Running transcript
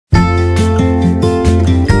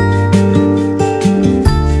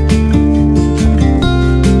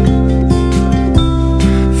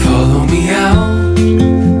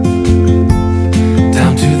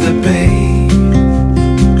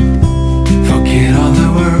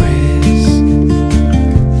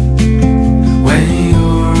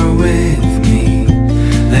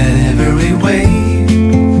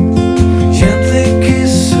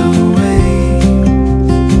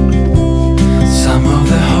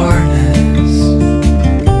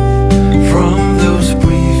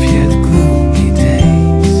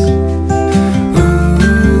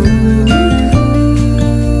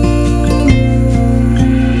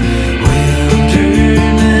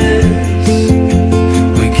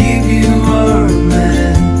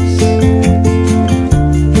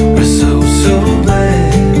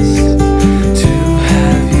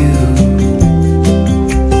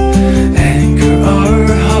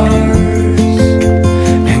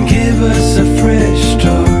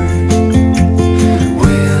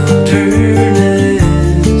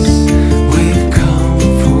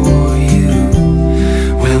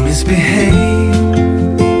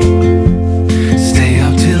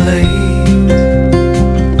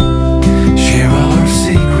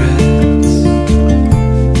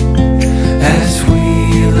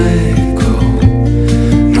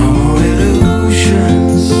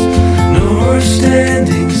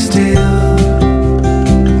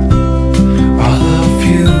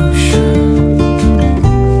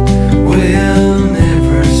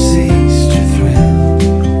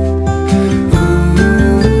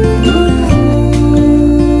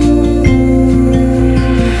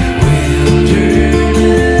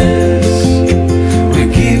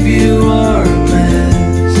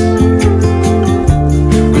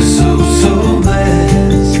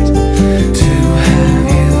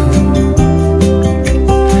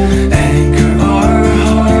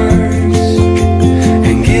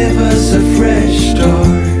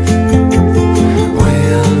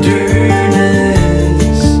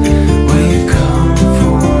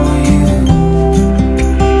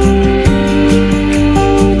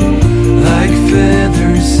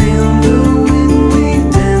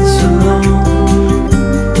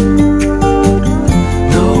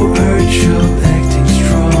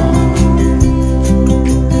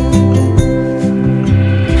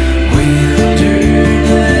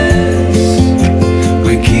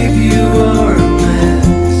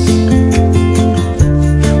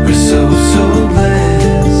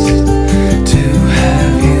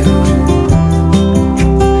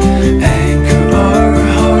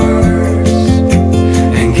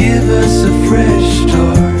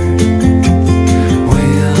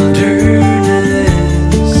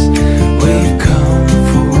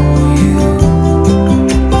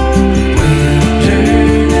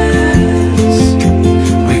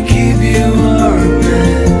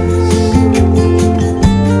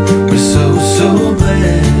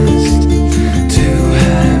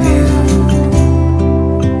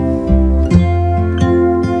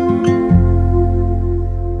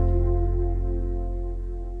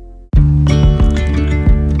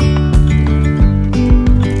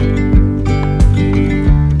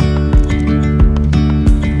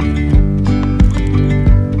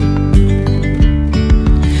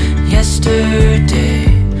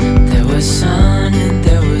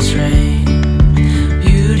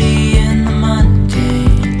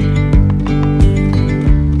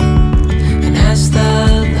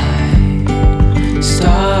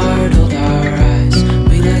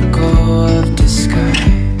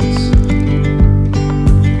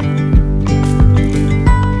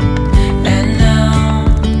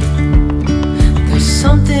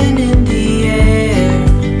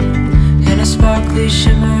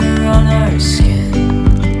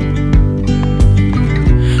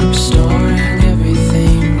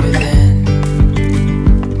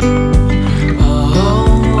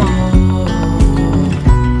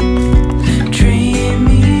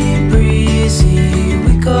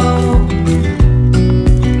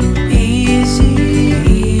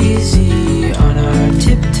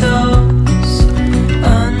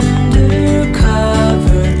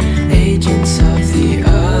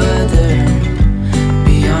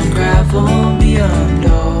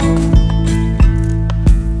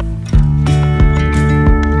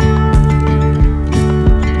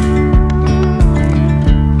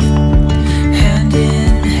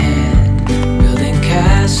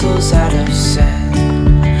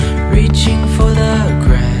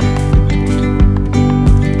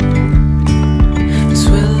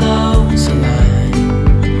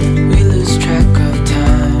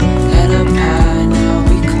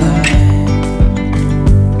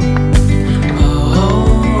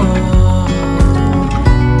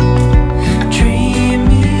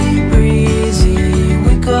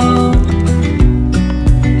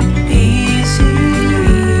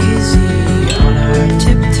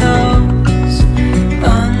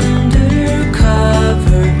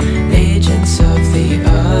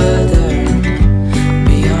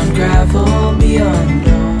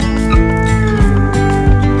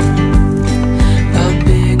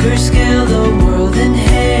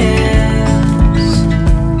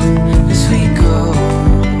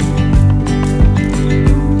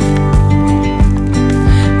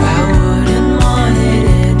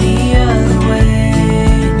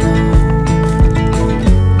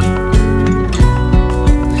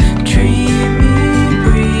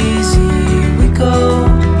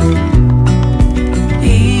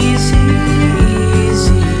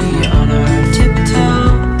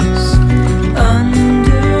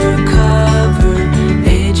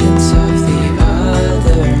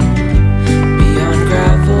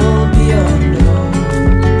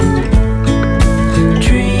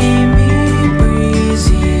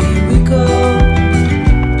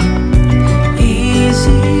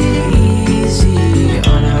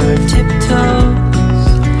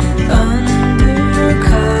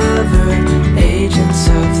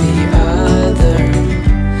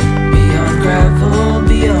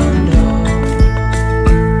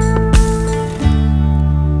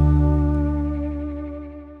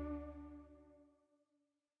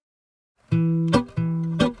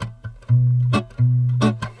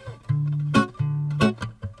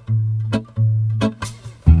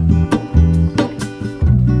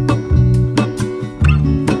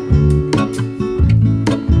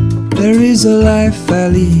There is a life I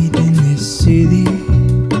lead in this city,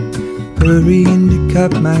 hurrying to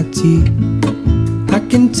cut my teeth. I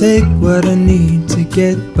can take what I need to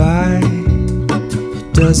get by.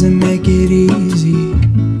 It doesn't make it easy.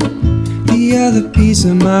 The other piece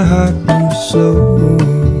of my heart moves slow,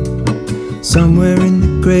 somewhere in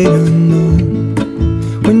the great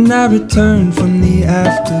unknown. When I return from the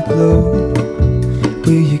afterglow,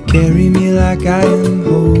 will you carry me like I am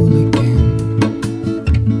whole again?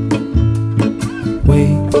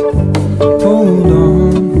 Wait, hold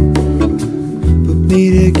on, put me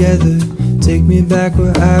together, take me back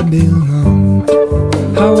where I belong.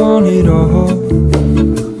 I want it all.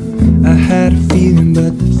 I had a feeling,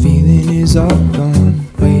 but the feeling is all gone.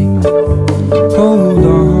 Wait, hold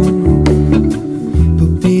on,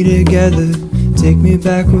 put me together, take me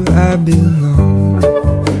back where I belong.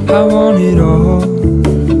 I want it all.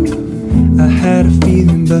 I had a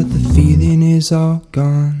feeling, but the feeling is all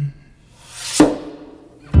gone.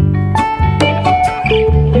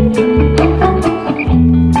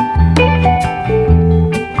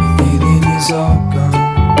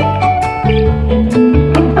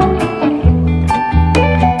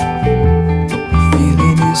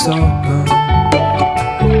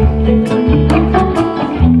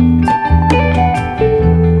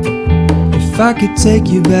 If I could take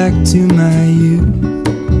you back to my youth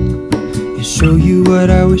and show you what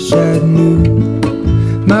I wish I knew,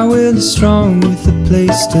 my will is strong with a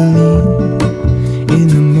place to lean. In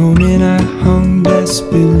the moment I hung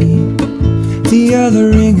desperately, the other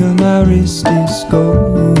ring on my wrist is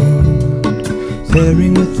gold,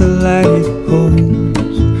 pairing with the light it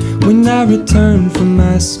holds. When I return from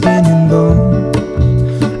my skin and bones,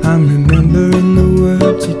 I'm remembering the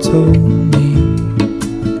words you told me.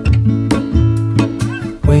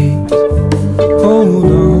 Wait, hold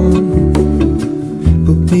on,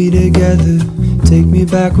 put me together, take me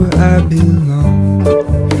back where I belong.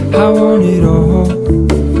 I want it all.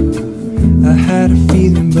 I had a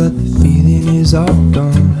feeling, but the feeling is all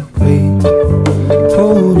gone. Wait,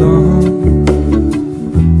 hold on,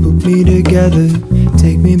 put me together,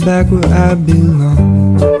 take me back where I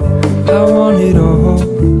belong. I want it all.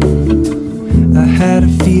 I had a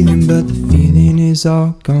feeling, but the feeling is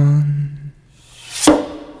all gone.